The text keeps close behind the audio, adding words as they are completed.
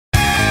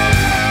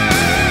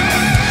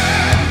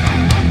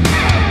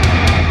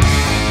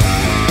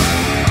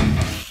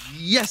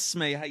Yes,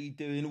 mate, how you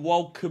doing?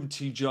 Welcome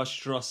to Just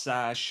Trust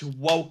Ash.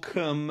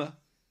 Welcome,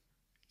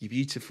 you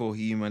beautiful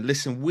human.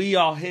 Listen, we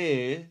are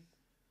here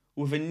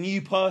with a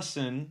new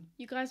person.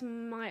 You guys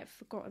might have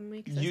forgotten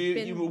me because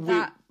it's been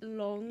that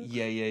long.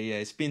 Yeah.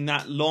 It's been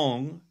that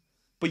long.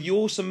 But you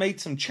also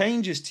made some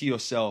changes to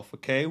yourself,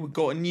 okay? We've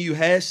got a new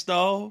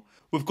hairstyle.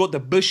 We've got the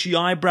bushy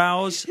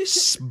eyebrows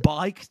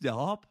spiked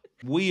up.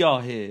 We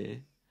are here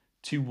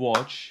to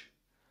watch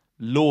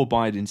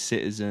Law-Abiding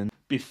Citizen.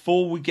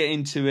 Before we get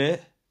into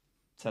it,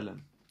 tell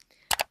them.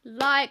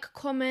 Like,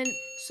 comment,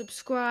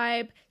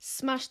 subscribe,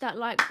 smash that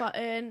like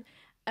button.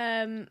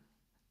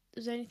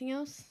 Is there anything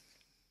else?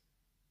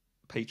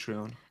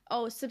 Patreon.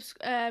 Oh,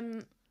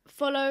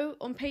 follow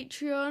on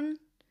Patreon.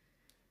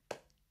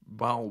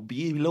 Wow,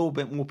 be a little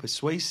bit more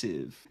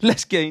persuasive.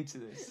 Let's get into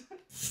this.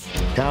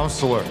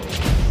 Counselor,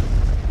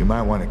 you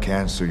might want to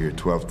cancel your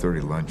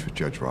 12:30 lunch with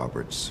Judge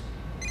Roberts.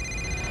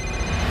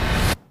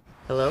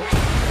 Hello?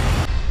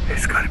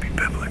 It's gotta be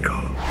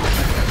biblical.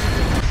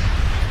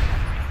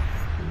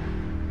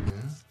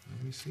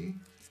 Let me see.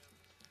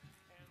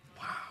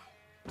 Wow.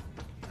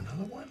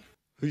 Another one?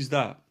 Who's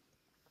that?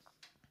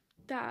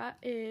 That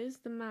is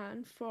the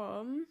man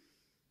from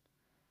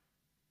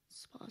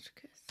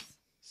Spartacus.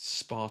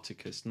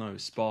 Spartacus. No,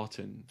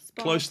 Spartan.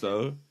 Spartan. Close,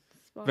 though.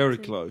 Spartan. Very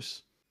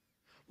close.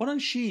 Why don't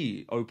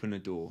she open a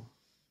door?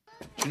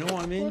 Do you know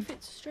what I mean? What if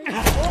it's straight?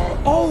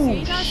 Oh,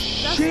 See, that's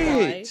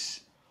shit!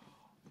 why.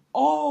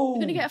 Oh, You're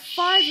going to get a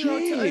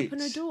 5-year-old to shit.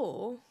 open a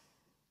door?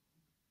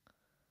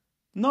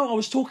 No, I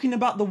was talking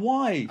about the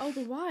wife. Oh,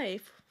 the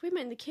wife. We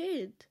meant the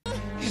kid.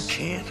 You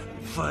can't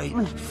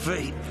fight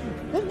fate.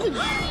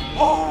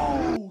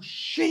 Oh,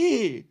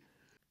 shit!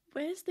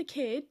 Where's the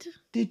kid?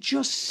 They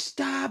just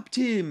stabbed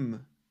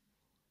him.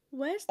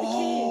 Where's the kid?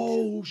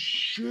 Oh,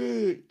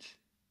 shit.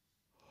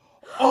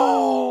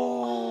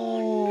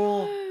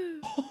 Oh.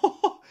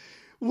 No.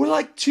 We're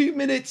like 2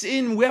 minutes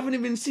in. We haven't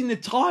even seen the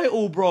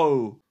title,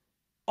 bro.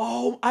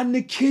 Oh, and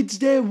the kid's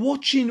there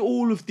watching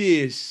all of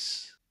this.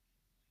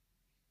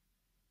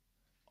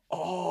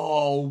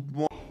 Oh,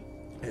 my.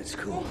 It's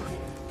cool.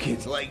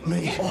 Kids like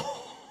me.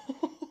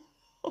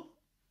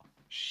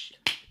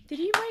 Did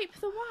he rape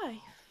the wife?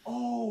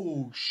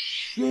 Oh,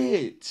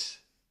 shit.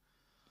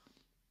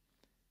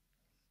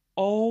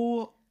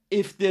 Oh,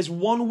 if there's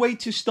one way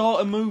to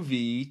start a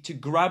movie to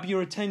grab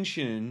your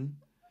attention,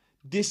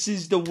 this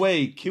is the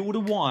way. Kill the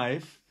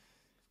wife,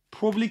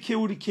 probably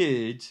kill the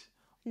kid.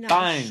 No,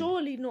 Bang.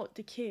 surely not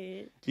the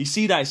kid. You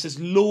see that? It says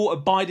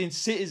law-abiding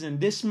citizen.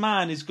 This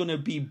man is going to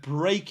be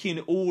breaking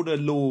all the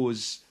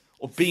laws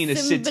of being a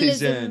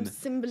citizen.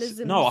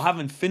 Symbolism. No, I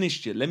haven't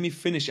finished yet. Let me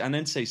finish and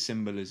then say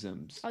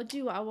symbolisms. I'll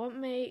do what I want,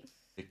 mate.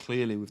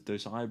 Clearly with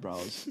those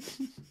eyebrows.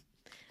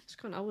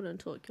 I wouldn't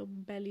talk. Your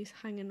belly's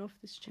hanging off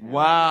this chair.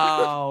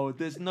 Wow,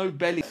 there's no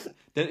belly.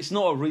 It's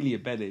not really a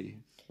belly.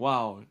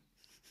 Wow,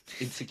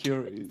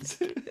 insecurities.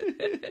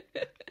 The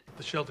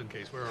Shelton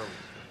case, where are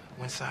we?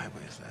 Went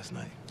sideways last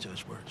night,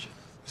 Judge Birch.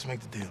 Let's make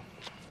the deal.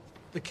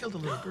 They killed a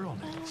little girl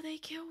now. Oh, they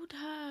killed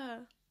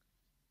her.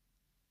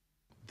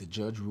 The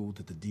judge ruled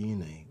that the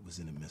DNA was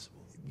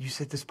inadmissible. You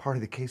said this part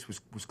of the case was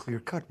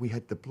clear-cut. We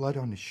had the blood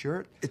on the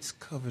shirt. It's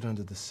covered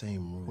under the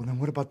same rule. Well, then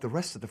what about the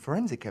rest of the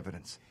forensic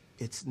evidence?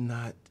 It's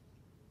not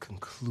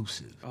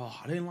conclusive. Oh,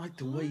 I didn't like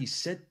the way you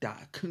said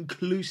that.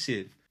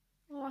 Conclusive.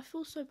 Oh, I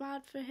feel so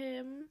bad for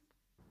him.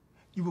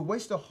 You would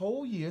waste a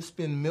whole year,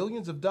 spend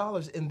millions of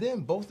dollars, and then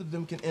both of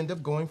them can end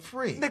up going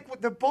free. Nick,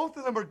 both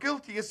of them are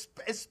guilty,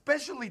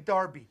 especially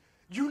Darby.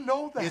 You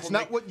know that. It's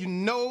not what you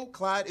know,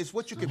 Clyde. It's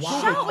what you can prove.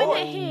 Shouting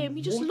at him.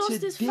 He just What lost a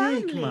his dick,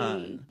 family.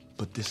 man.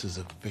 But this is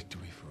a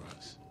victory for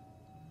us.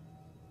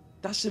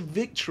 That's a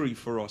victory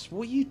for us.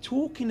 What are you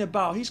talking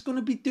about? He's going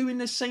to be doing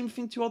the same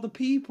thing to other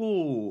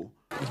people.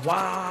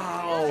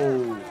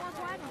 Wow.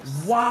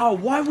 Wow.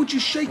 Why would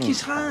you shake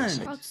his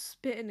hand? I'd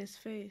spit in his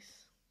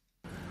face.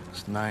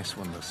 It's nice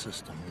when the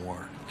system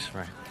works,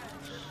 right?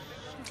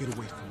 Get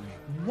away from me.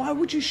 Why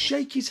would you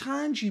shake his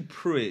hand, you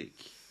prick?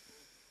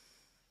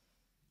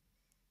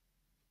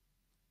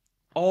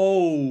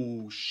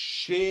 Oh,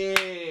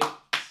 shit.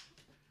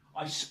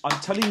 I'm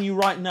telling you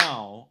right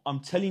now,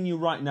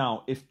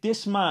 if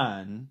this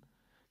man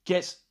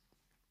gets,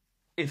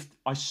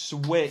 I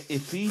swear,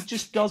 if he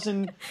just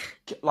doesn't,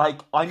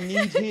 like, I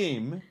need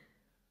him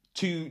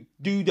to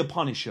do the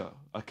Punisher,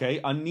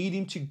 okay? I need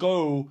him to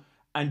go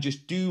and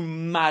just do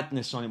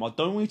madness on him. I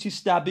don't want you to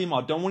stab him. I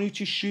don't want you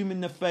to shoot him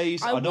in the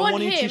face. I don't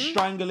want you to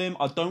strangle him.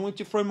 I don't want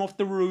you to throw him off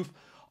the roof.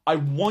 I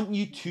want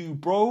you to,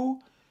 bro.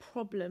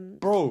 Problems.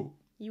 Bro.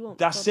 You want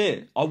That's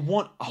problems. it. I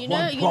want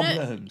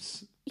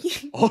problems.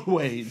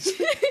 Always.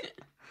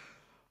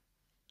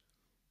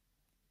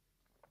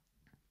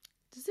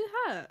 Does it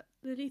hurt,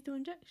 the lethal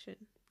injection?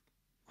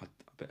 I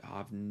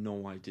have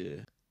no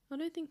idea. I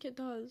don't think it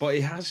does. But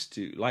it has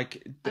to.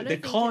 Like, they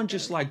can't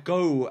just, like,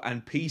 go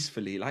and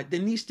peacefully. Like,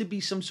 there needs to be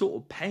some sort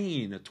of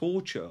pain, a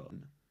torture.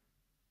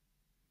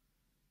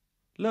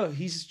 Look,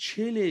 he's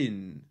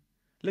chilling.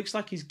 Looks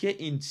like he's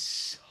getting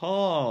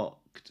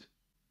sucked.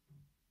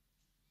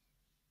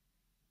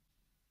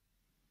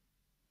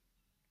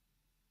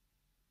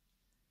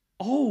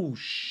 Oh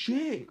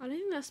shit! I don't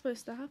think that's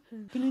supposed to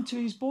happen. Been into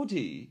his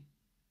body.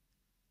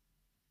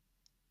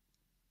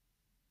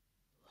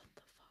 What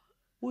the fuck?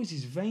 What is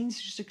his veins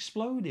just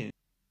exploding?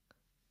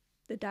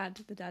 The dad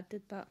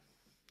did that.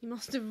 He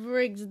must have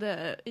rigged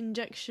the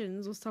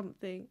injections or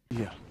something.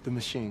 Yeah, the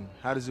machine.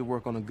 How does it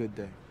work on a good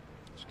day?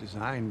 It's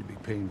designed to be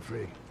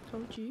pain-free.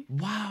 Told you.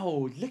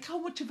 Wow, look how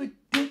much of a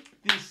dick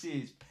this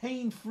is.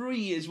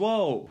 Pain-free as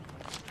well.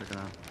 Check it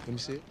out. Let me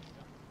see it.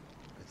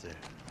 Right there.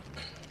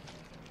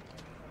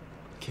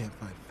 Can't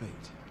fight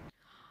fate.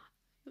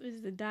 It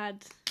was the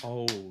dad.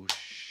 Oh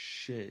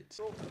shit.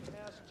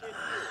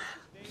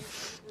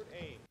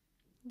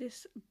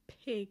 This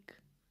pig.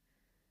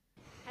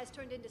 Has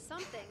turned into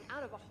something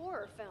out of a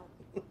horror film.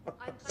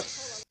 I'm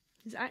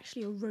He's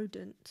actually a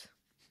rodent.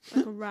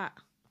 Like a rat.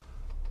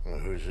 Well,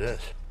 who's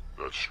this?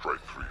 That's strike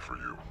 3 for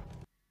you.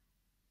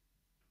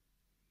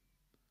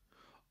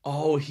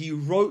 Oh, he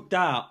wrote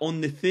that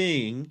on the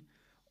thing,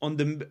 on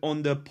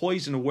the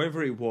poison or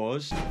wherever it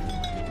was.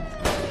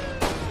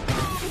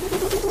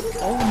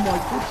 Oh my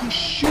god, he's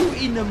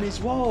shooting them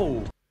as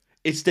well.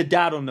 It's the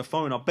dad on the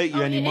phone. I'll bet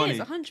you any money.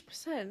 It is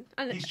 100%.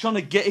 And he's trying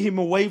to get him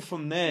away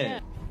from there. Yeah.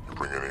 You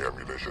bring any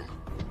ammunition,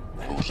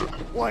 lose it.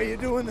 Why are you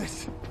doing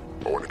this?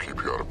 I want to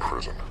keep you out of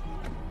prison.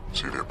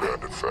 See the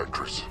abandoned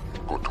factories.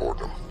 Go toward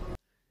them.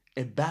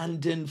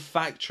 Abandoned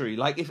factory.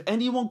 Like, if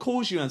anyone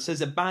calls you and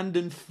says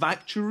abandoned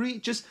factory,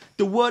 just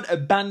the word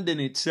abandon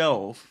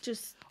itself,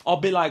 Just I'll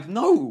be like,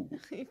 no.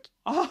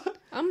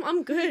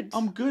 I'm good.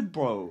 I'm good,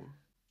 bro.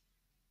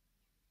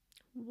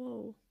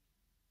 Whoa.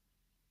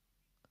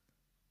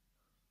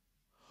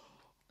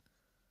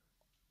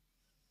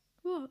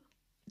 What?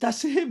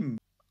 That's him.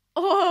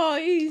 Oh,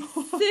 he's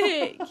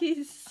sick.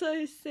 He's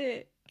so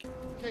sick.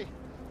 Hey,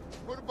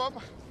 what about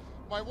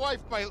my wife,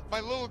 my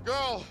little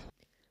girl?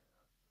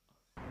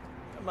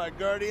 My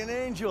guardian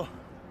angel.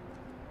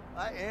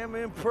 I am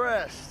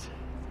impressed.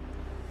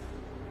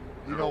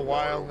 You know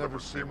why I'll never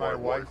see my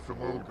wife and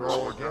little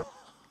girl again?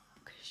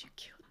 Because you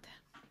killed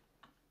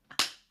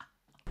them.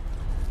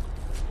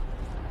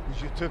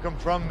 Because you took them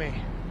from me.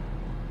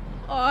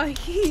 Oh,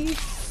 he's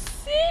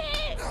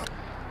sick.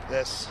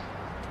 This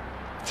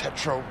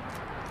tetrodotoxin.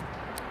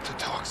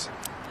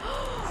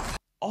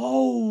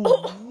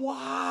 Oh,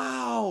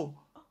 wow.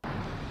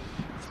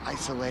 It's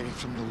isolated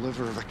from the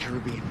liver of a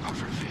Caribbean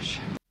pufferfish.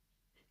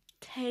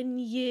 10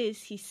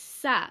 years he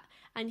sat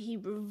and he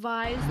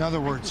revised. In other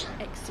words,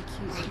 and he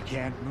executed. you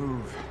can't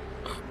move,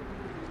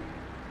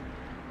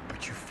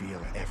 but you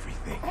feel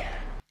everything.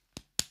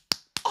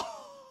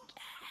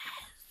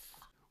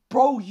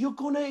 Bro, you're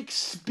gonna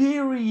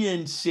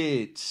experience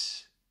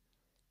it.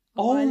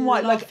 Oh I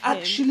my, love like him.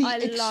 actually, I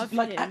love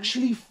like him.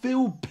 actually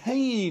feel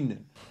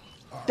pain.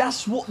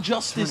 That's what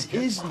justice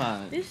is,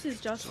 man. This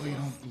is justice.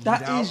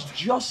 That is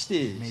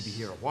justice. Maybe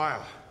here a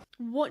while.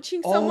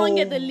 Watching someone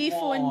get the Oh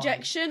lethal my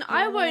injection,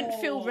 I won't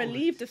feel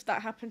relieved if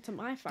that happened to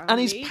my family. And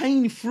it's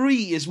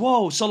pain-free as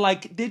well. So,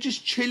 like, they're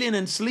just chilling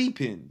and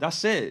sleeping.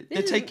 That's it.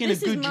 They're taking a good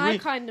This is my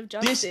drink. kind of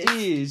justice. This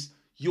is,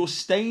 you're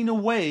staying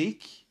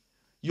awake,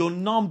 you're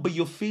numb, but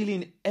you're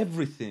feeling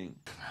everything.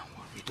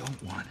 What we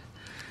don't want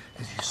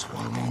is you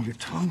swallowing your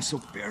tongue,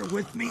 so bear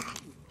with me.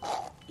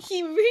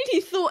 He really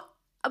thought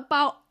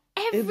about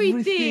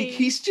everything.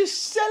 He's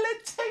just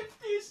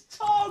sellotaped his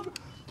tongue.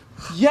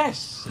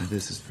 Yes. Now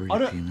this is for I your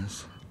don't-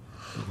 penis.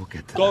 But we'll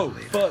get to Go that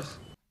later. first.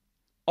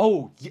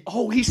 Oh,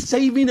 he's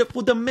saving it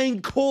for the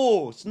main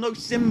course. No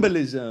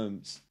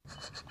symbolisms.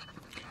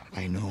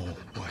 I know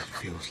what it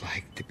feels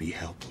like to be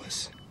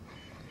helpless.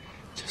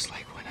 Just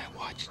like when I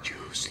watched you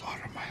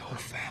slaughter my whole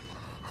family.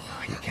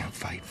 Now you can't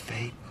fight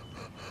fate.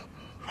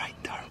 Right,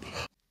 Darby?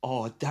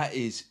 Oh, that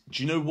is...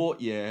 Do you know what,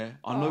 yeah?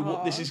 I know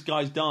what this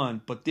guy's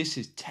done, but this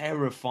is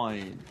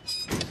terrifying.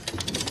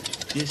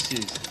 This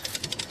is...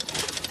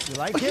 You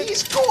like it?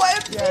 He's got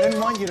everything. Yeah, I didn't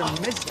want you to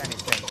miss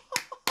anything.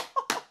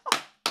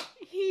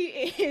 He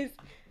is.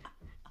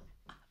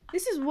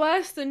 This is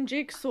worse than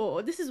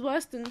Jigsaw. This is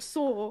worse than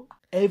Saw.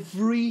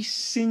 Every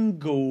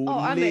single Oh,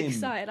 I'm limb.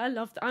 excited. I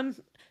loved it.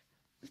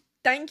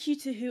 Thank you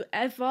to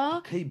whoever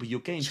Okay, but you're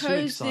getting too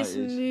chose this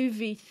excited.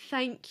 movie.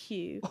 Thank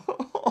you.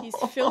 He's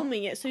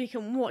filming it so you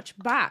can watch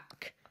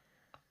back.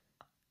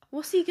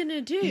 What's he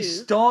gonna do?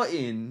 He's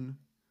starting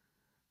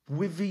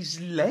with his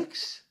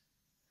legs.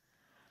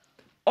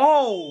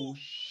 Oh,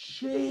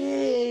 shit.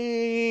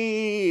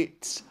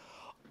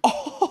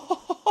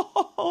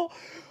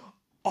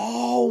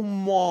 Oh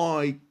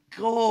my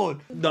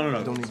God. No.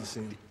 I don't need to see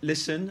him.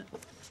 Listen,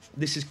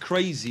 this is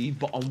crazy,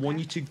 but I want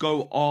you to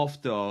go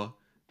after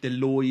the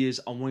lawyers.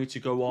 I want you to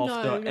go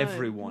after No,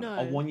 everyone. no,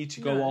 I want you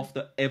to go no.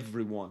 after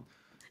everyone.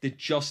 The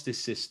justice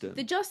system.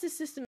 The justice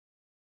system,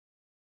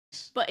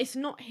 but it's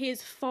not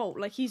his fault.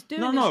 Like, he's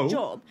doing No. his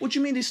job. What do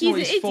you mean it's He's not an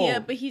his idiot,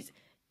 fault? but he's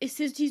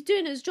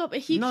doing his job.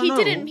 He No.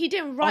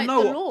 didn't write I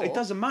know, the law. It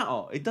doesn't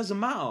matter. It doesn't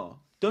matter.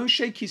 Don't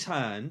shake his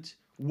hand.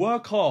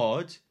 Work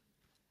hard.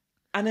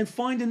 And then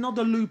find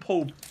another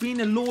loophole.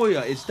 Being a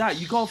lawyer is that.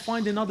 You gotta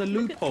find another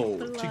loophole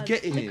to Blood.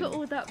 get him. Look at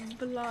all that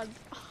blood.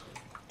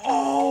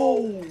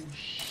 Oh,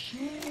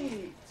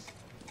 shit.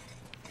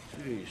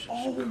 Jesus.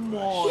 Oh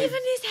my! Even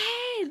his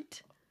head.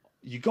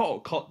 You gotta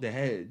cut the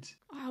head.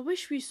 Oh, I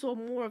wish we saw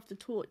more of the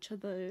torture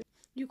though.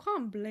 You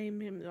can't blame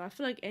him though. I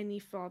feel like any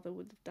father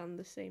would have done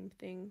the same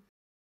thing.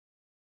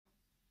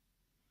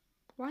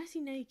 Why is he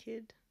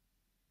naked?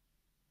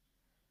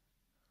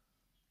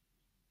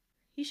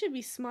 He should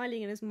be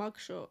smiling in his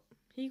mugshot.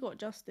 He got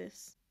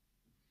justice.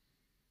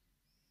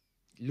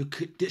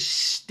 Look at this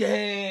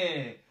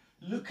stare.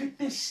 Look at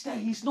this stare.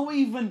 He's not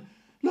even...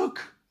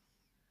 Look.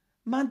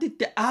 Man did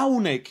the owl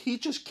neck. He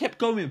just kept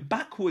going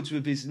backwards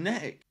with his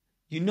neck.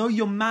 You know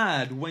you're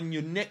mad when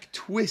your neck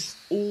twists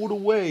all the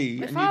way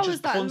If and I you're was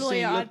just that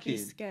constantly lawyer, I'd looking. be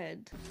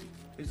scared.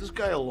 Is this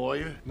guy a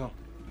lawyer? No.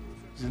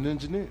 He's an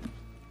engineer.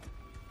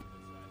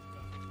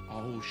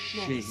 Oh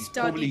shit, he's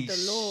Studied probably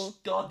the law.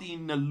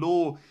 studying the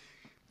law.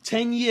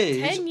 10 years,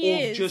 10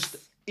 years of just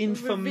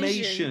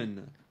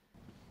information.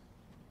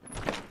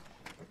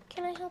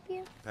 Can I help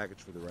you? Package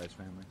for the Rice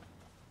family.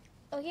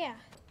 Oh, yeah.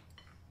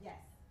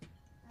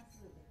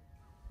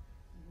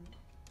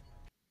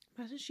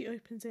 Imagine she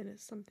opens it and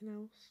it's something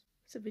else.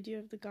 It's a video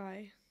of the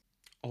guy.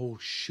 Oh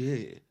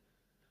shit.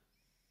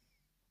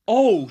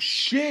 Oh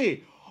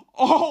shit.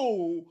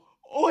 Oh,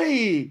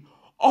 oi.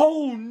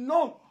 Oh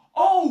no.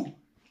 Oh,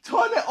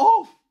 turn it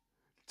off.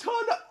 Turn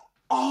it.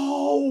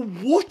 Oh,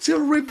 what a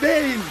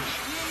revenge.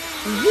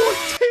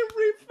 What a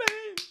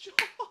revenge.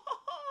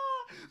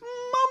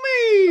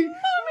 Mummy.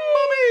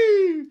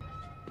 Mummy.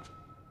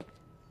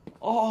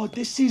 Oh,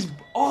 this is.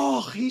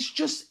 Oh, he's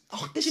just.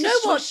 Oh, this You know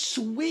is so what?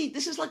 sweet.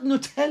 This is like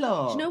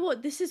Nutella. Do you know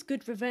what? This is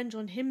good revenge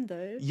on him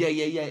though. Yeah.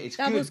 It's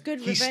That good. was good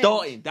He's revenge.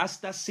 starting.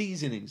 That's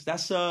seasonings.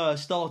 That's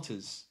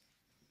starters.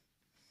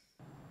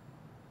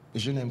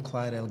 Is your name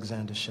Clyde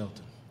Alexander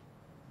Shelton?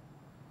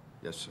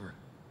 Yes, sir.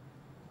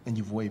 And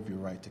you've waived your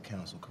right to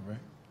counsel, correct?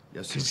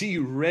 Yes, sir. Because he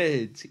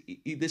read.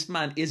 This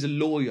man is a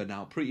lawyer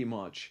now, pretty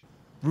much.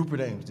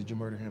 Rupert Ames, did you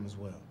murder him as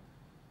well?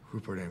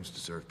 Rupert Ames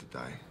deserved to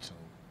die. So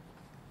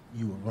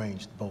you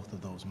arranged both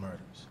of those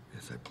murders?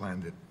 Yes, I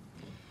planned it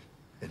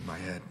in my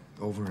head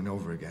over and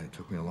over again. It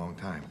took me a long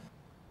time.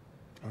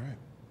 All right.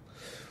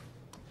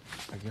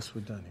 I guess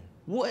we're done here.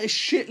 What a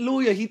shit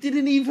lawyer. He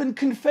didn't even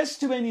confess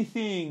to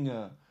anything.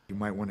 You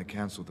might want to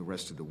cancel the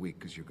rest of the week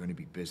because you're going to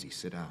be busy.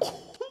 Sit down.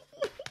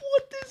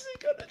 What is he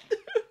gonna do?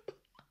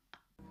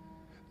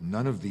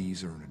 None of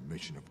these are an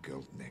admission of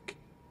guilt, Nick.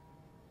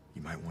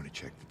 You might want to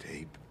check the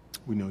tape.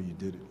 We know you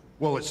did it.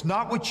 Well, it's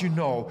not what you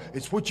know,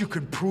 it's what you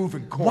can prove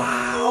in court.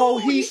 Wow,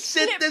 he he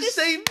said flipped the this-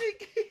 same thing.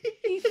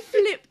 He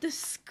flipped the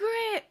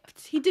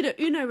script. He did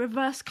a Uno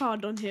reverse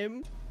card on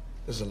him.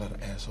 There's a lot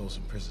of assholes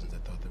in prison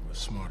that thought they were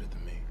smarter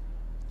than me.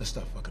 Let's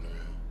stop fucking around.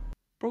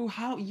 Bro,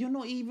 how? You're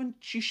not even.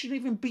 You shouldn't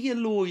even be a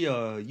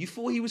lawyer. You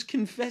thought he was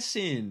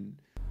confessing.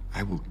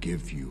 I will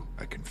give you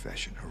a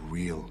confession, a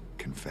real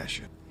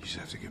confession. You just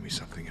have to give me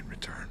something in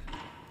return.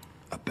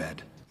 A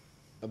bed.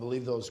 I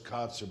believe those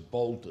cots are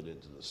bolted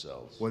into the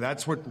cells. Well,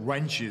 that's what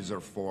wrenches are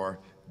for,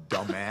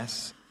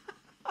 dumbass.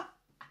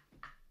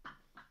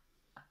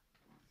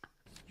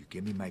 You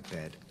give me my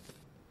bed,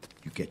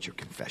 you get your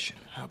confession.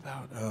 How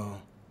about,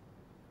 no.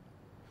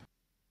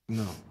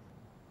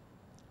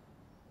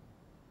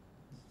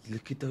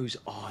 Look at those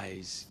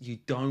eyes. You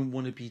don't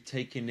want to be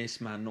taking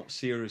this man not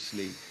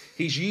seriously.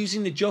 He's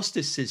using the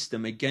justice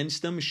system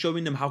against them,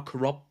 showing them how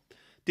corrupt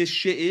this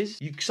shit is.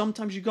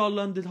 Sometimes you gotta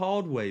learn the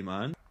hard way,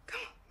 man.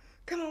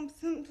 Come on,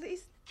 son,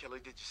 please. Kelly,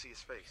 did you see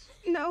his face?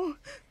 No,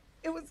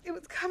 it was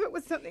covered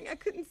with something I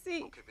couldn't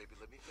see. Okay, baby,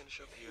 let me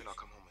finish up here and I'll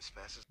come home as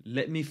fast as...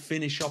 Let me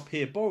finish up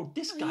here. Bro,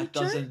 this guy you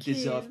doesn't joking?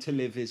 deserve to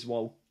live as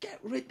well. Get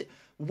rid...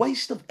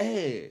 Waste of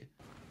air.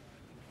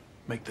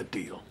 Make the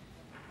deal.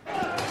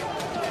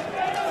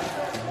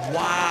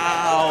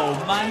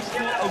 Wow, man's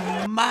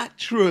got a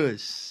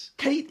mattress.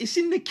 Kate, it's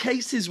in the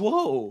case as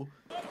well.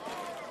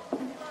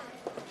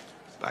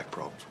 Back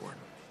problems, Warden.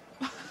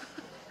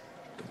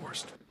 The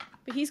worst.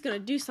 But he's gonna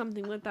do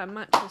something with that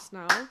mattress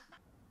now.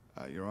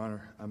 Your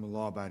Honor, I'm a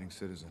law-abiding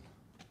citizen.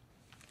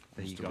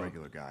 There you Just go. a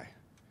regular guy.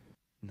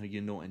 No,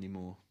 you're not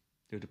anymore.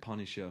 You're the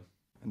Punisher.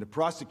 And the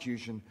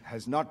prosecution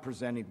has not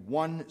presented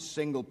one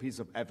single piece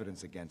of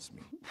evidence against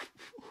me.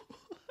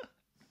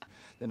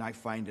 Then I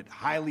find it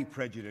highly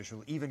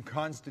prejudicial, even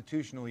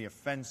constitutionally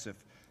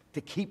offensive,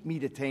 to keep me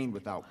detained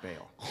without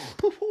bail.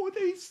 What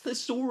is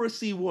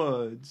thesaurus-y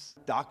words?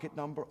 Docket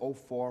number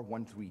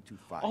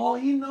 041325. Oh,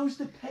 he knows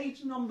the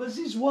page numbers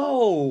as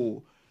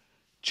well.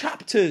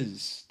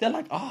 Chapters. They're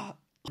like,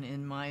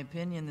 In my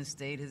opinion, the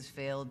state has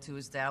failed to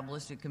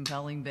establish a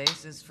compelling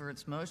basis for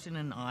its motion,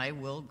 and I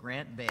will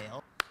grant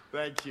bail.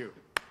 Thank you.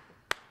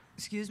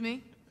 Excuse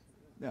me?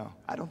 No,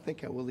 I don't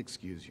think I will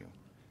excuse you.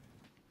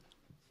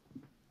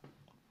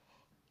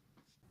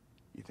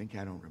 You think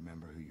I don't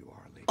remember who you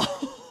are,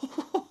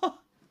 lady?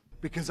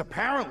 Because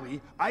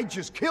apparently, I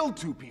just killed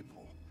 2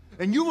 people.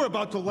 And you were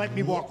about to let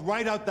me walk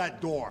right out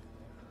that door.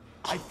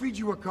 I feed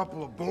you a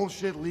couple of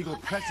bullshit legal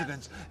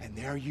precedents, and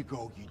there you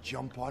go. You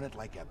jump on it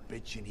like a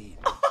bitch and eat.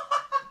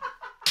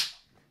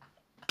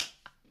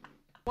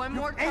 One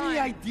more time. Any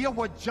idea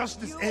what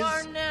justice You is?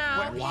 are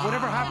now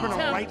Whatever happened to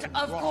contempt right and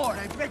of wrong? court.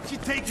 I bet you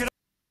take it.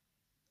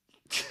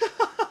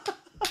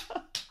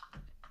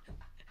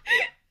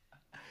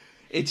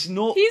 It's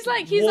not. He's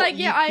like,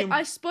 yeah, can...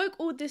 I spoke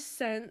all this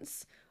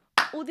sense,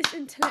 all this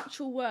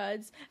intellectual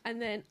words,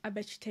 and then I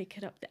bet you take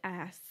it up the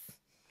ass.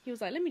 He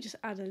was like, let me just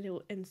add a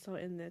little insult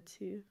in there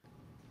too.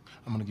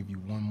 I'm gonna give you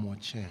one more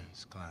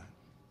chance, Clyde.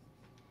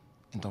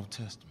 And don't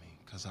test me,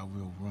 because I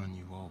will run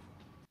you over.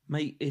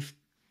 Mate, if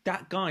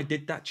that guy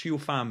did that to your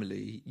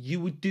family, you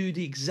would do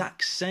the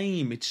exact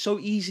same. It's so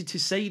easy to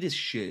say this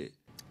shit.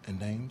 And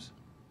names?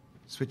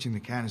 Switching the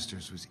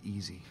canisters was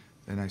easy.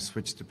 Then I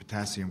switched to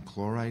potassium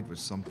chloride with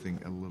something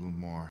a little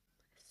more...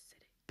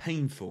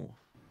 painful.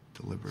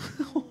 Deliberate.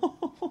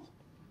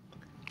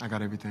 I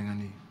got everything I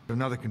need.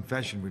 Another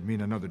confession would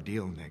mean another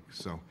deal, Nick,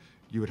 so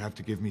you would have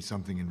to give me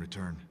something in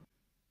return.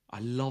 I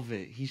love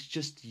it. He's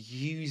just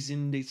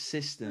using the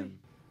system.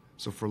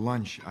 So for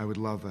lunch, I would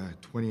love a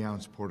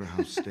 20-ounce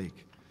porterhouse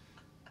steak.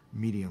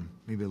 Medium,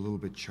 maybe a little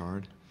bit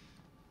charred,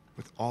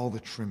 with all the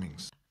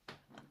trimmings.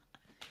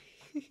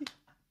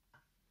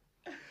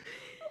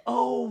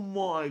 Oh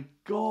my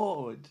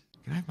God.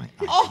 Can I have my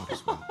iPod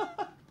as well?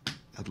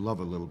 I'd love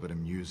a little bit of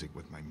music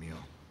with my meal.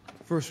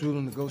 First rule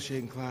of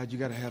negotiating, Clyde, you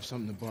gotta have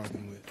something to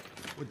bargain with.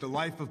 Would the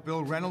life of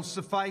Bill Reynolds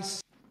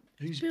suffice?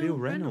 Who's Bill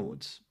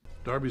Reynolds?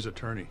 Darby's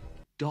attorney.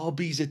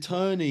 Darby's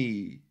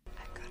attorney.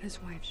 I've got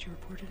his wife. She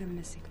reported him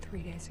missing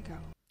 3 days ago.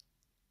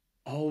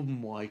 Oh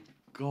my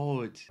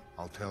God.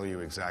 I'll tell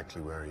you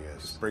exactly where he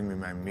is. Bring me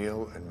my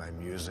meal and my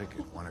music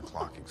at 1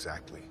 o'clock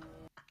exactly.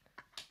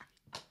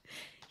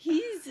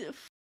 He's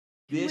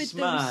This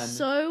man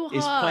so hard.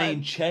 is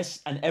playing chess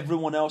and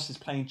everyone else is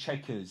playing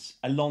checkers.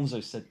 Alonso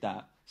said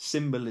that.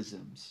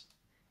 Symbolisms.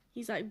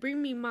 He's like,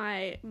 bring me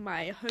my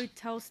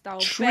hotel style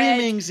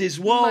Trimmings bed, as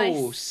well.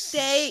 my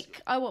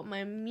steak. I want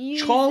my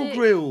music. Char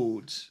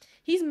grilled.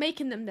 He's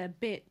making them their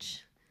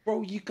bitch.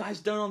 Bro, you guys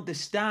don't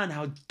understand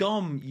how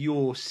dumb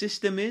your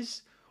system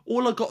is.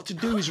 All I got to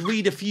do is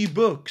read a few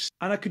books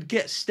and I could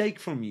get steak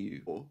from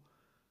you.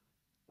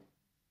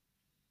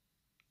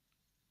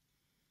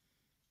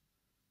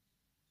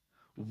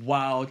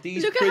 Wow,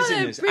 these Look at how they're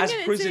prisoners, bringing as it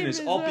to prisoners,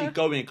 him as I'll well. be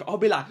going, I'll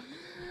be like,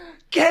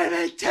 give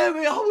it to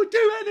me, I will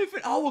do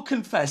anything, I will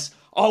confess,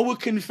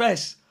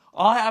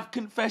 I have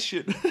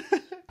confession.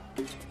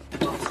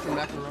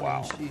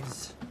 Wow.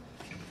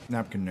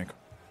 Napkin, Nick.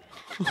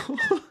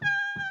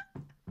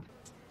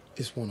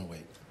 It's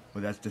 108.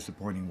 Well, that's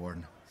disappointing,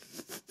 Warden.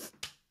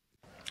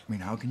 I mean,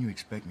 how can you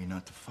expect me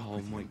not to fuck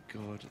with you? Oh my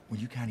God. Well,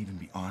 you can't even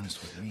be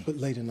honest with me. But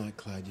late at night,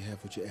 Clyde, you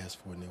have what you asked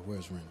for in there.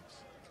 Where's Reynolds?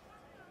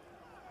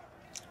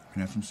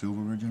 Can I have some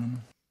silverware,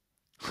 gentlemen?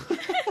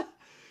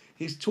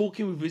 He's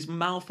talking with his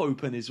mouth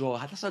open as well.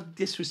 That's how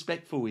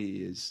disrespectful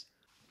he is.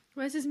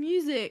 Where's his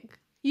music?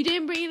 You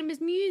didn't bring him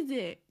his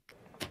music.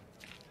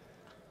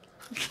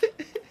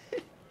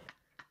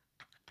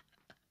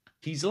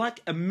 He's like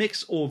a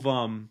mix of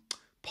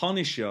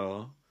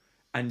Punisher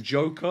and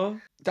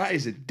Joker. That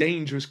is a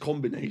dangerous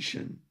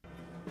combination.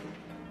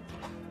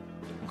 Well,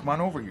 come on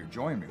over here,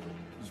 join me.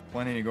 There's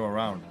plenty to go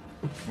around.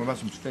 What about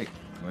some steak?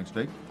 You like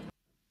steak?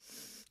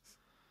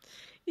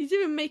 He's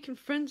even making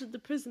friends with the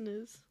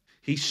prisoners.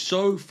 He's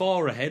so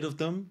far ahead of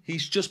them.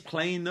 He's just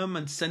playing them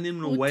and sending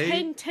them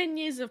away. 10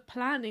 years of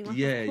planning, like,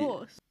 Yeah. of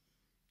course.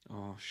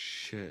 Oh,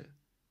 shit.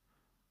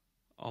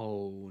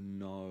 Oh,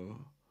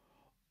 no.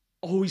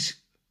 Oh,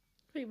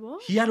 Wait,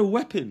 what? he had a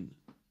weapon.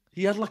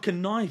 He had like a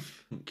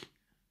knife.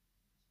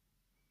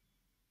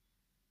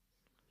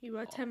 You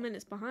were 10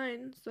 minutes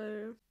behind,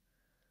 so...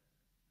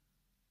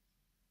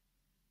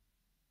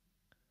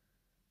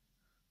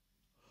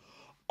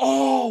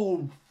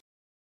 Oh,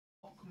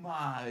 fuck,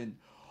 man.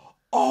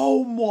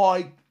 Oh,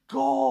 my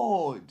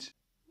God.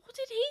 What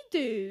did he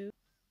do?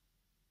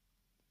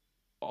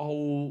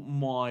 Oh,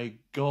 my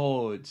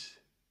God.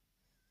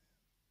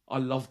 I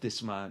love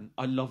this man.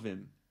 I love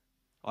him.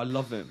 I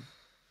love him.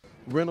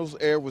 Reynolds'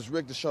 air was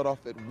rigged to shut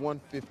off at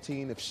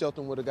 1:15. If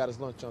Shelton would have got his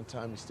lunch on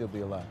time, he'd still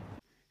be alive.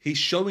 He's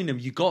showing him,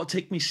 you got to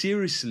take me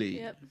seriously.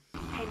 Yep.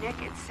 Hey, Nick,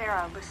 it's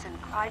Sarah. Listen,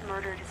 Clyde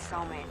murdered his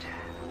cellmate.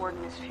 The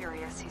warden is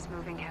furious. He's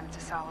moving him to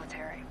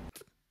solitary.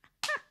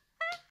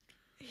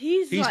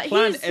 He's like,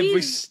 planned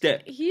every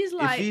step. He's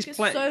like If he's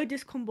plan- so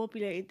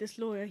discombobulated, this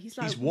lawyer. He's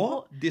like, He's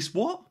what? This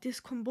what?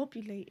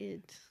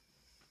 Discombobulated.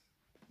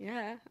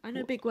 Yeah, I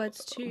know big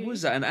words too. What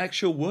is that, an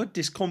actual word?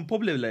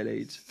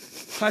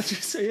 Discombobulated. How'd you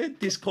say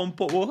it?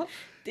 What?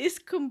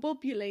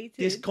 Discombobulated.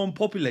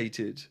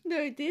 Discombobulated.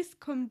 No,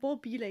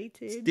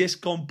 discombobulated.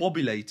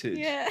 Discombobulated.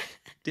 Yeah.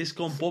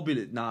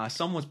 Discombobulated. Nah,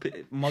 someone's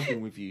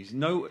mugging with you.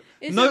 No,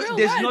 It's no. a real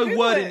There's word. no Google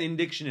word it. in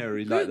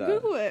dictionary like that.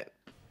 Google it.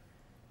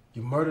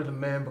 You murdered a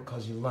man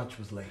because your lunch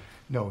was late.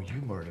 No,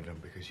 you murdered him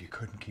because you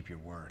couldn't keep your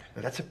word.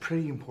 Now, that's a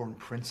pretty important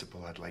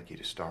principle I'd like you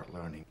to start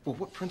learning. Well,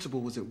 what principle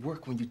was at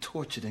work when you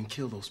tortured and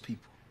killed those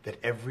people? That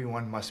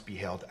everyone must be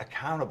held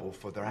accountable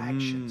for their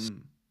actions.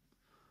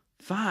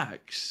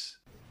 Facts.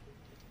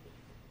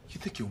 You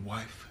think your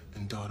wife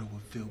and daughter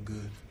would feel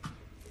good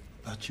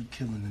about you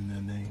killing in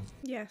their name?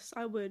 Yes,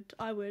 I would.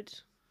 I would.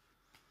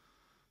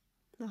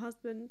 The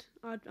husband,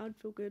 I'd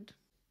feel good.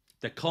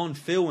 They can't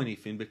feel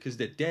anything because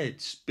they're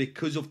dead.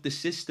 Because of the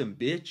system,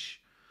 bitch.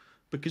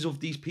 Because of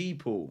these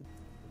people.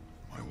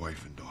 My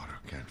wife and daughter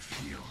can't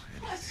feel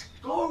anything. Let's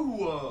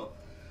go.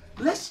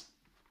 Let's.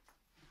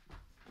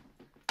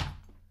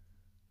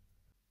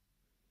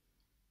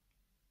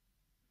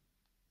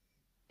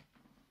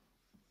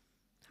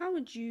 How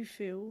would you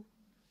feel?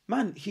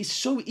 Man, it's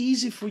so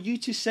easy for you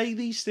to say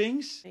these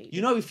things.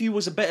 You know, if he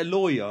was a better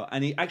lawyer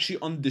and he actually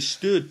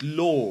understood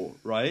law,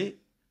 right?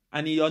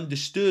 And he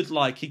understood,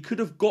 like, he could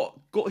have got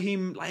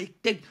him,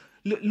 like,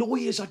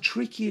 lawyers are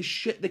tricky as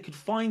shit. They could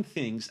find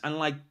things and,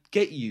 like,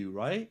 get you,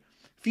 right?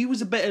 If he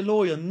was a better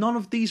lawyer, none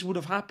of these would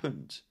have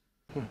happened.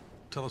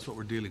 Tell us what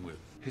we're dealing with.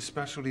 His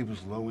specialty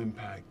was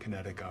low-impact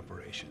kinetic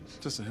operations.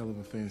 Just a hell of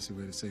a fancy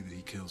way to say that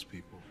he kills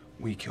people.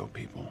 We kill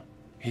people.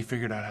 He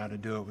figured out how to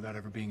do it without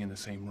ever being in the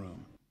same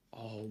room.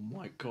 Oh,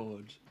 my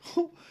God.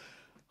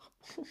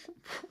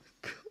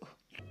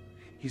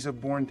 He's a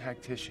born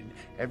tactician.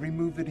 Every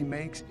move that he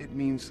makes, it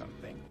means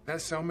something. That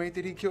cellmate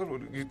that he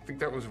killed, you think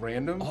that was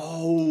random?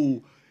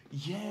 Oh,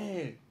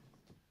 yeah.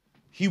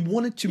 He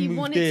wanted to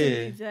move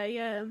there.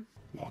 Yeah.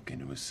 Walk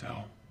into his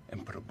cell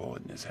and put a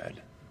bullet in his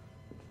head.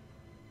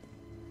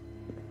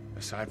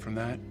 Aside from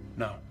that,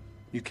 no,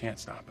 you can't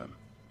stop him.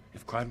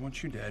 If Clyde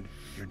wants you dead,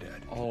 you're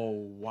dead. Oh,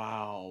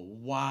 wow.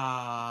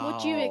 Wow.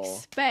 What do you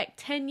expect?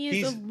 10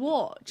 years of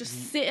what?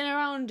 Just sitting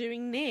around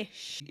doing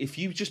this? If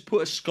you just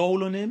put a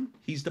skull on him,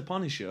 he's the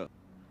Punisher.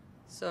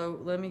 So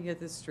let me get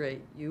this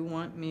straight. You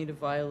want me to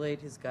violate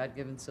his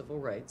God-given civil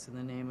rights in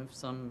the name of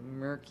some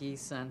murky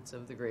sense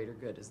of the greater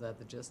good. Is that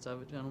the gist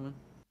of it, gentlemen?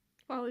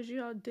 Why would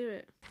you outdo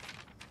it?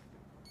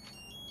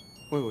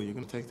 Wait, you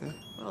gonna take that?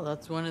 Well,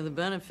 that's one of the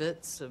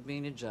benefits of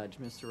being a judge,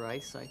 Mr.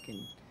 Rice. I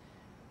can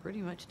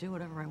pretty much do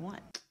whatever I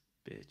want.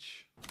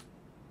 Bitch.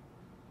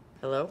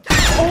 Hello?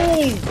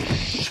 Oh,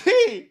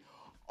 shit!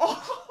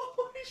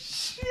 Oh,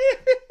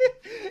 shit!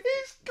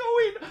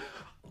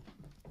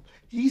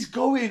 He's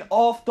going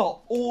after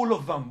all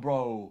of them,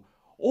 bro.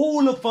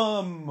 All of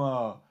them.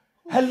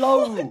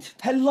 Hello. What?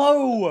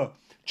 Hello.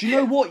 Do you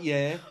know what,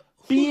 yeah?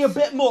 Be a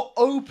bit more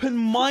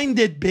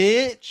open-minded,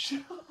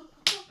 bitch.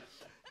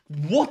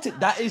 What?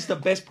 That is the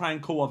best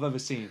prank call I've ever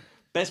seen.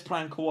 Best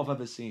prank call I've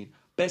ever seen.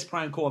 Best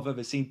prank call I've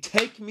ever seen.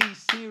 Take me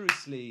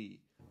seriously.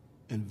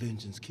 And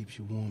vengeance keeps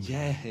you warm.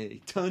 Yeah,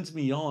 it turns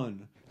me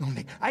on. No,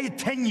 Nick, I had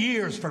 10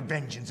 years for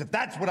vengeance, if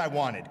that's what I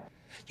wanted.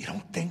 You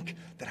don't think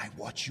that I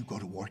watch you go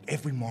to work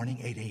every morning,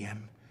 8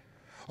 a.m.?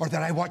 Or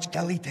that I watch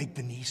Kelly take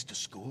Denise to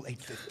school,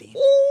 8:15?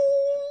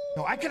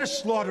 No, I could have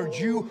slaughtered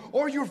you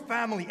or your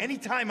family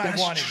anytime I wanted.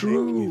 That's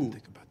true.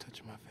 Think about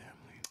touching my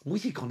family.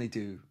 What are you gonna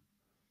do?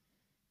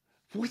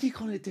 What are you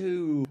gonna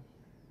do?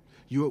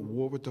 You at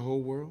war with the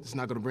whole world? It's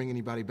not gonna bring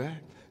anybody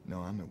back? No,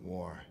 I'm at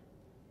war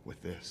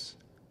with this.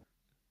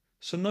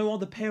 So no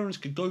other parents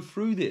could go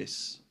through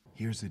this.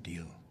 Here's the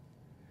deal.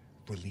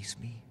 Release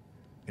me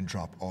and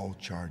drop all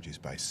charges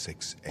by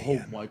 6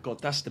 a.m. Oh my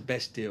God, that's the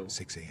best deal.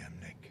 6 a.m.,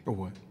 Nick. Or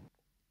what?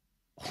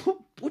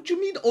 What do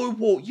you mean, oh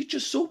what? You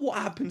just saw what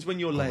happens when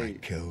you're late.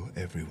 I kill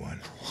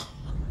everyone.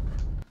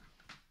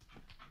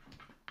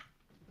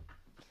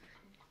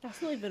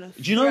 That's not even a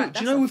threat. Do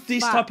you know with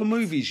these type of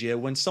movies, yeah,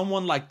 when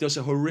someone like does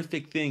a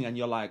horrific thing and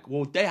you're like,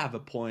 well, they have a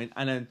point,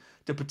 and then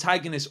the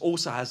protagonist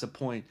also has a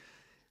point.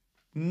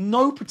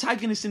 No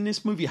protagonist in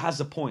this movie has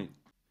a point.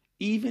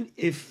 Even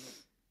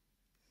if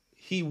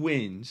he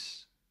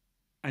wins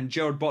and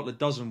Gerard Butler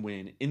doesn't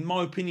win, in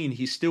my opinion,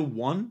 he still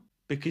won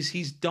because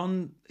he's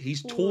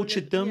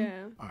tortured them.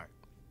 Yeah.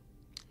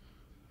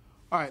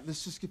 All right,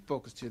 let's just get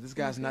focused here. This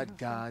guy's not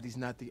God. He's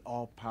not the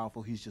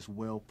all-powerful. He's just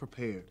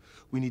well-prepared.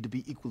 We need to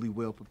be equally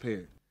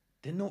well-prepared.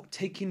 They're not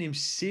taking him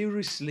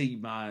seriously,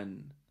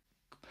 man.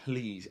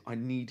 Please, I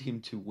need him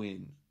to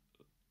win.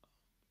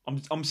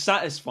 I'm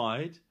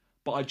satisfied,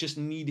 but I just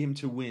need him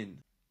to win.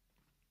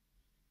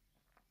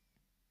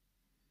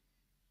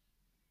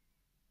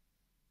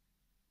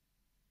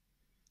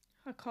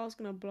 Our car's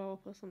gonna blow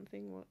up or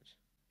something, watch.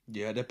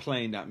 Yeah, they're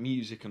playing that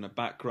music in the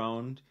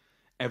background.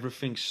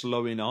 Everything's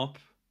slowing up.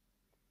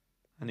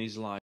 And he's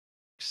like...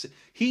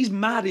 He's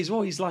mad as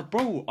well. He's like,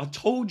 bro, I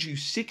told you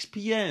 6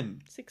 p.m.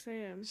 6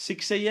 a.m.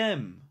 6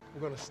 a.m.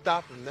 We're gonna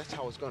stop him. That's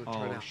how it's gonna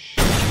turn out.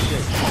 Shit.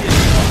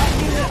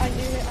 I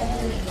knew it.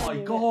 Oh my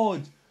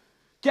God.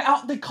 Get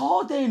out the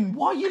car then.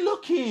 Why are you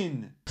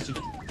looking?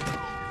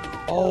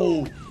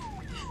 Oh.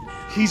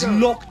 He's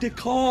locked the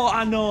car,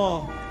 Anna.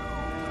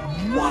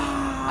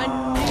 Wow. I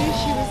knew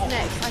she was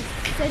next. I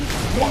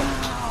sensed it.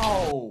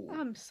 Wow.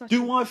 I'm such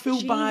Do a I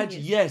feel bad?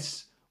 genius.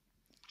 Yes.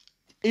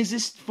 Is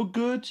this for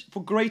good?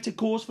 For greater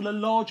cause? For the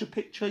larger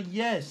picture?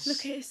 Yes.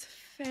 Look at his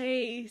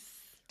face.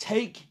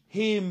 Take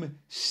him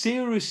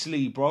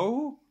seriously,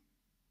 bro.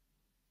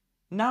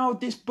 Now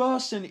this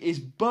person is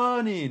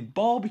burning,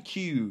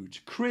 barbecued,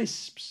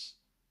 crisps.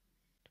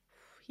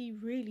 He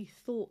really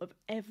thought of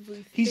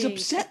everything. He's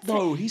upset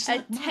though. He's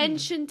like,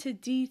 attention to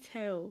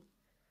detail.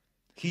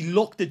 He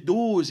locked the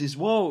doors as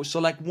well. So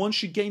like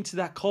once you get into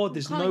that car,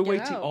 there's no way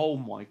to... Oh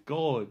my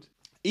God.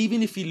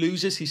 Even if he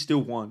loses, he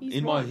still won.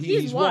 He's won.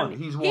 He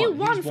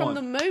won from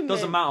the moment.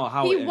 Doesn't matter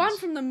how it ends. He won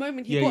from the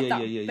moment he got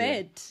that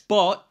bed.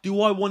 But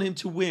do I want him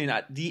to win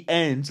at the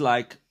end?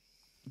 Like,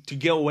 To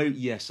get away,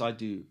 yes, I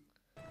do.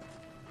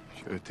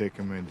 Should have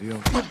taken my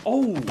deal.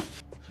 Oh!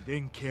 He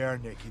didn't care,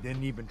 Nick. He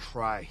didn't even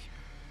try.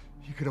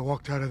 You could have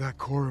walked out of that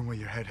courtroom with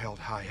your head held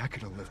high. I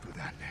could have lived with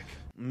that, Nick.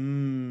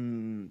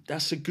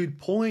 That's a good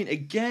point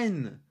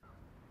again.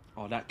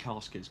 Oh, that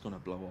casket's gonna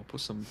blow up or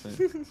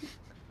something.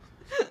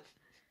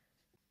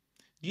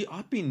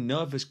 I'd be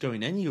nervous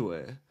going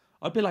anywhere.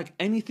 I'd be like,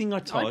 anything I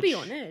touch. I'd be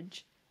on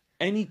edge.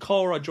 Any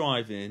car I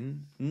drive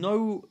in,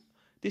 no.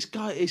 This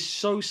guy is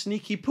so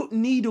sneaky. Put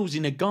needles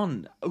in a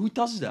gun. Who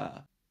does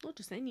that? Not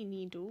just any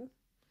needle.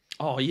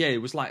 Oh yeah,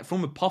 it was like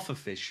from a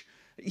pufferfish.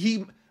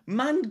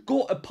 Man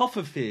got a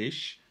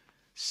pufferfish,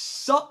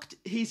 sucked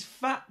his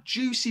fat,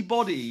 juicy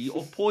body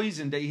of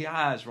poison that he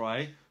has,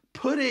 right?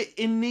 Put it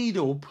in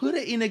needle, put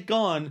it in a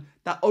gun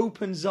that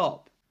opens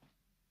up.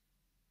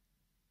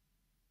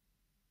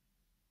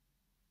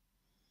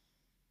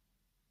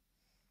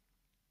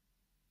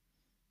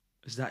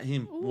 Is that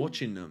him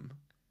watching them?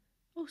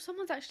 Oh,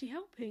 someone's actually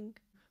helping.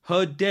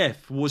 Her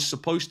death was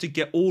supposed to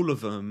get all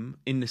of them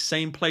in the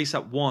same place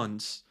at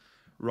once,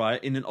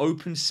 right? In an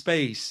open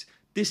space.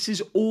 This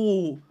is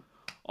all...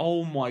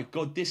 Oh my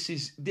God,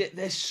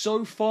 they're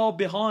so far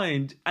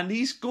behind. And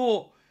he's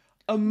got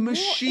a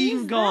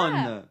machine gun.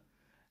 That?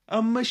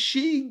 A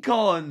machine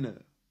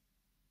gun.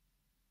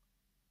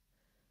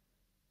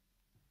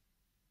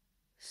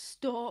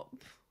 Stop.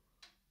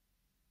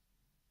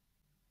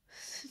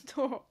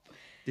 Stop.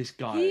 This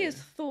guy. He has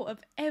thought of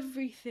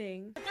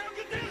everything.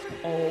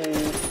 Oh.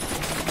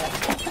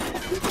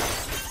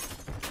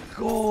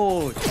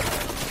 God.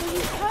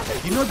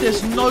 You know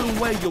there's no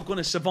way you're going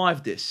to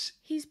survive this.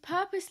 He's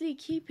purposely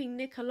keeping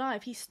Nick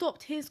alive. He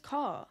stopped his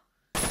car.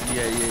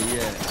 Yeah.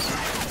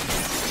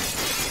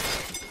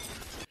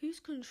 Who's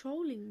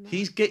controlling that?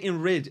 He's getting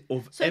rid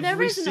of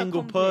every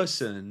single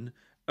person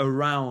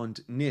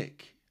around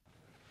Nick.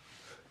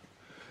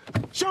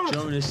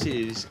 Jonas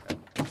is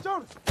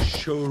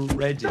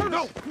shredded.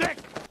 No, Nick!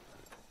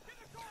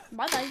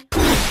 Bye-bye.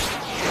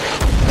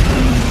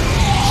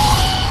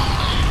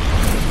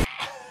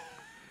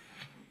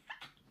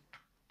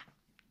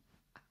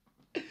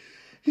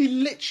 He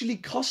literally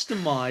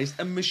customized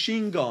a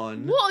machine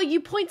gun. What are you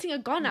pointing a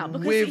gun at?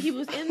 Because he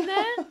was in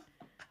there?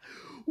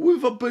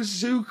 With a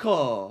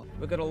bazooka.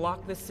 We're gonna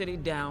lock this city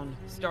down.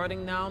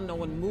 Starting now, no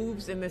one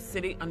moves in this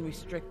city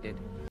unrestricted.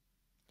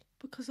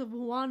 Because of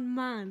one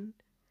man.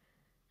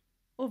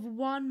 Of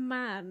one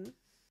man.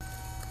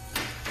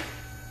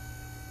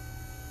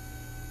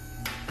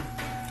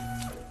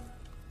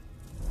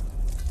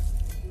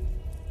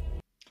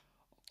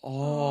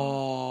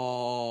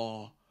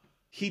 Oh.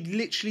 He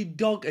literally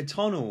dug a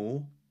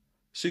tunnel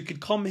so he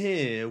could come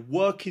here,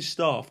 work his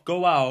stuff,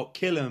 go out,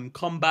 kill him,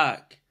 come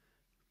back.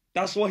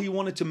 That's why he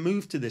wanted to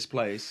move to this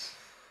place.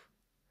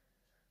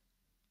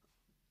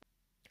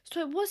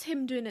 So it was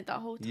him doing it that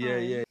whole time?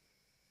 Yeah.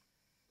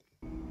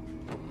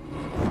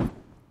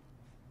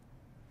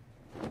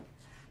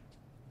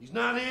 He's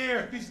not here.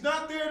 If he's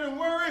not there, then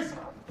where is he?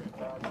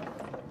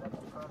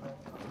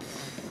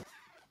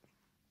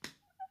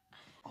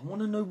 I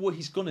want to know what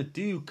he's going to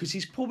do, because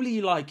he's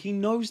probably like, he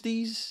knows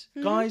these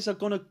guys are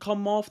going to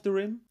come after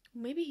him.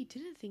 Maybe he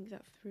didn't think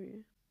that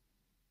through.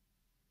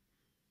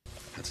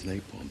 That's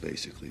napalm,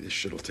 basically. This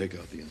shit'll take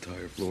out the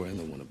entire floor and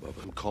the one above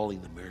it. I'm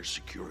calling the mayor's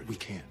security. We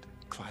can't.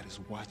 Clyde is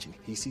watching.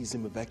 He sees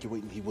him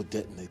evacuating, he will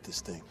detonate this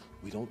thing.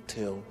 We don't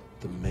tell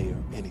the mayor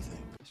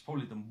anything. It's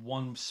probably the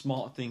one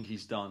smart thing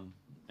he's done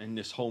in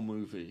this whole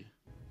movie.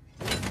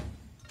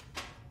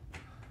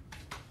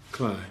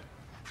 Clyde.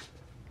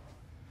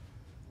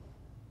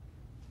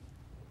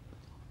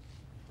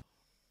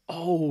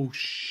 Oh,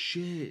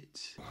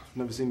 shit. I've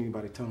never seen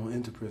anybody tunnel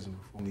into prison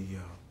before.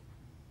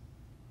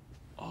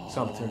 The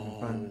solitary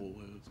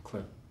confinement.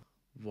 Clever.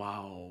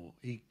 Wow,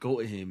 he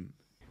got him.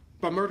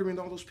 By murdering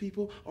all those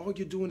people, all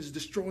you're doing is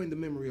destroying the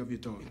memory of your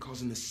dog and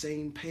causing the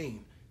same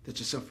pain that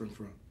you're suffering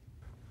from.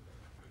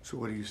 So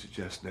what do you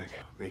suggest, Nick?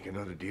 Make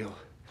another deal?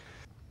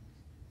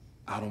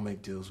 I don't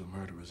make deals with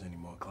murderers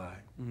anymore,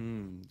 Clyde.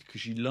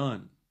 Because you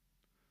learn.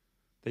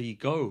 There you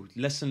go.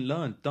 Lesson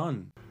learned.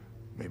 Done.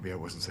 Maybe I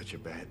wasn't such a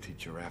bad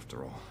teacher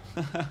after all.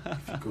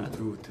 If you go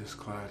through with this,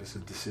 Clyde, it's a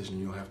decision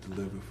you'll have to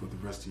live with for the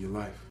rest of your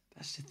life.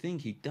 That's the thing.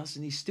 He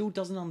still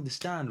doesn't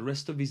understand the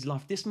rest of his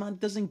life. This man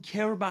doesn't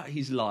care about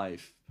his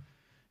life.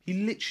 He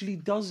literally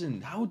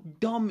doesn't. How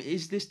dumb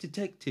is this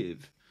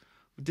detective?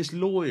 This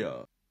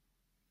lawyer?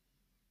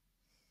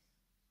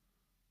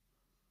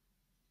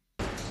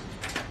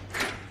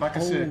 Like I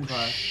said,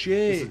 Clyde,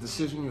 shit. It's a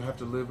decision you have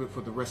to live with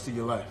for the rest of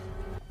your life,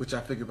 which I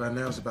figure by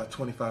now is about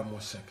 25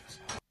 more seconds.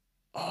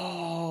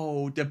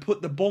 Oh, they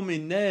put the bomb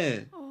in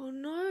there. Oh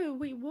no,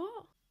 wait,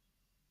 what?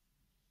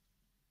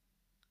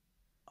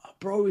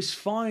 Bro, it's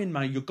fine,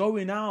 man. You're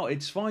going out.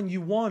 It's fine. You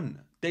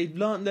won. They've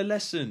learnt their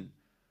lesson.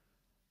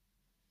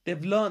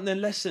 They've learnt their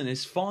lesson.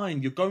 It's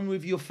fine. You're going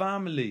with your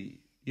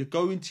family. You're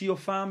going to your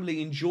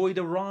family. Enjoy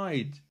the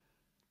ride.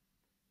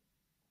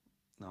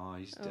 No,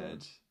 he's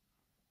dead.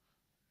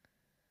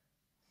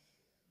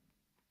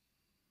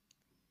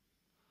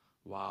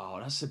 Wow,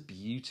 that's a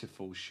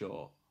beautiful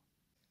shot.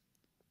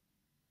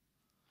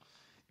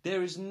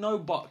 There is no,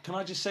 but can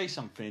I just say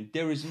something?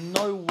 There is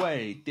no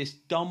way this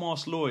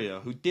dumbass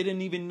lawyer who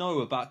didn't even know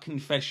about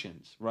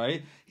confessions,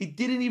 right? He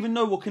didn't even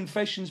know what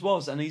confessions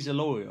was, and he's a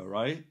lawyer,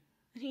 right?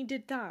 And he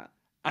did that.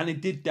 And he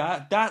did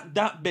that.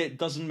 That bit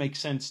doesn't make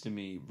sense to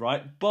me,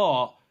 right?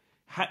 But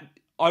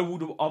I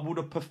would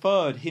have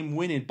preferred him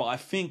winning, but I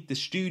think the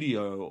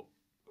studio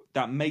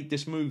that made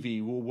this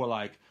movie were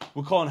like,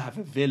 we can't have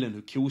a villain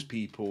who kills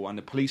people and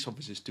the police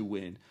officers to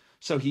win,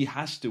 so he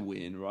has to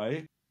win,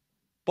 right?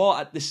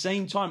 But at the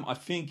same time, I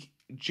think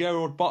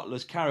Gerard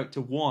Butler's character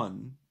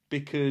won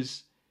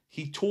because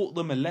he taught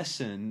them a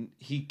lesson.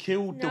 He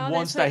killed the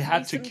ones they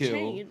had to kill.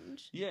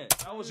 Change. Yeah,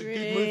 that was a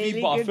good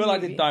movie, but I feel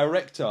like the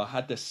director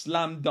had the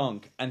slam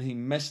dunk and he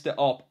messed it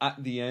up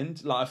at the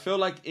end. Like, I feel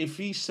like if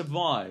he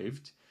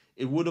survived,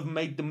 it would have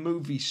made the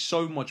movie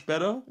so much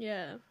better.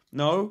 Yeah.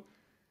 No?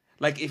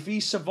 Like, if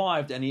he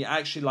survived and he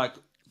actually, like,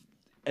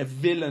 a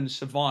villain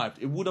survived,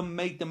 it would have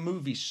made the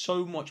movie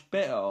so much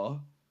better.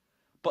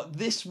 But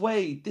this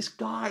way, this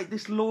guy,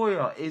 this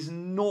lawyer is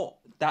not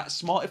that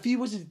smart. If he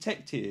was a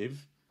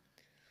detective,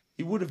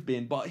 he would have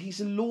been. But he's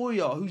a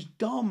lawyer who's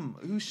dumb.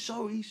 He's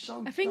so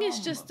I think it's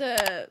just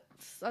I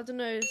don't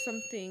know,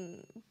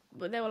 something.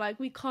 But they were like,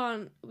 the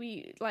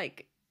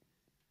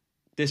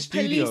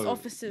studio, police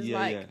officers,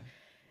 yeah.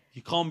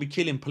 You can't be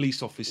killing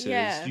police officers.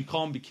 Yeah. You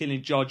can't be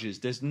killing judges.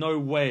 There's no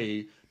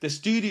way. The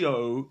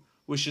studio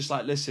was just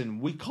like, listen,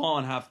 we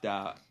can't have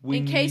that. We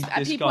in case need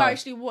this people guy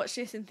actually watch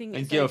this and think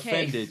and it's get okay.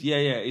 offended. Yeah,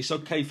 it's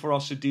okay for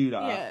us to do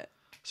that. Yeah.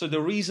 So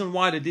the reason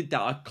why they did that,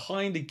 I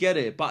kind of get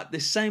it. But at the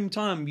same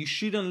time, you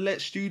shouldn't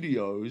let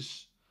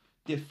studios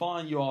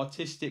define your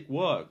artistic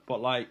work.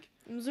 But like,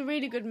 it was a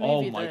really good movie.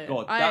 Oh my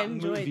god, I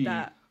enjoyed movie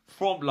that.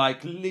 From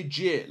like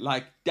legit,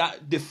 like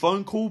that the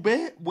phone call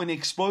bit when it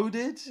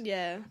exploded.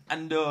 Yeah.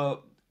 And that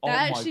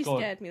actually my god,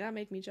 scared me. That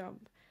made me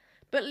jump.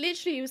 But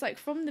literally, it was like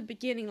from the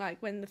beginning,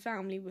 like when the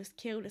family was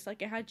killed, it's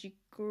like it had you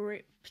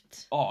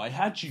gripped. Oh, it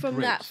had you from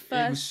gripped. that first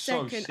it was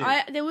so second.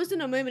 Sick. There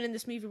wasn't a moment in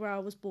this movie where I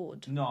was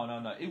bored.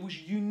 No. It was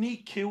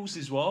unique kills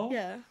as well.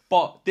 Yeah.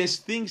 But there's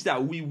things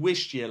that we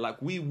wished, like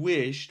we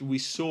wished we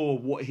saw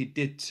what he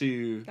did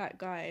to that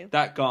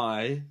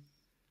guy.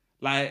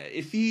 Like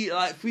if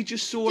we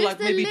just saw just like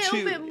maybe a little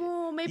two bit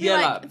more, maybe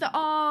yeah, like the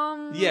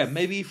arms. Yeah,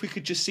 maybe if we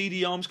could just see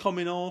the arms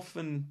coming off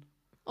and.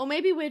 Or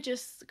maybe we're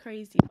just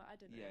crazy, but I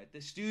don't know. Yeah,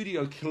 the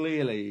studio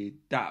clearly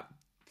that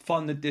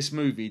funded this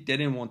movie, they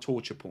didn't want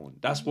torture porn.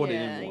 That's what they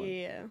didn't want.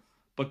 Yeah.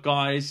 But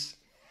guys,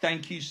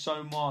 thank you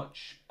so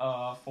much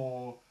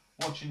for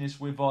watching this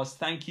with us.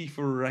 Thank you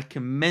for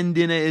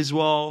recommending it as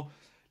well.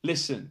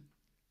 Listen,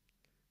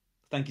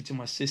 thank you to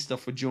my sister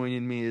for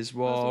joining me as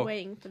well. I was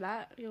waiting for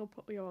that. You're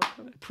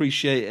welcome.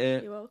 Appreciate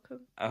it. You're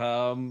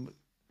welcome.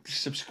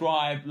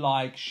 Subscribe,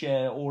 like,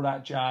 share, all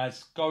that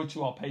jazz. Go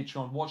to our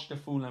Patreon, watch the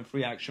full length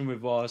reaction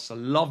with us. I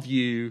love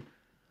you.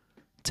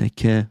 Take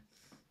care.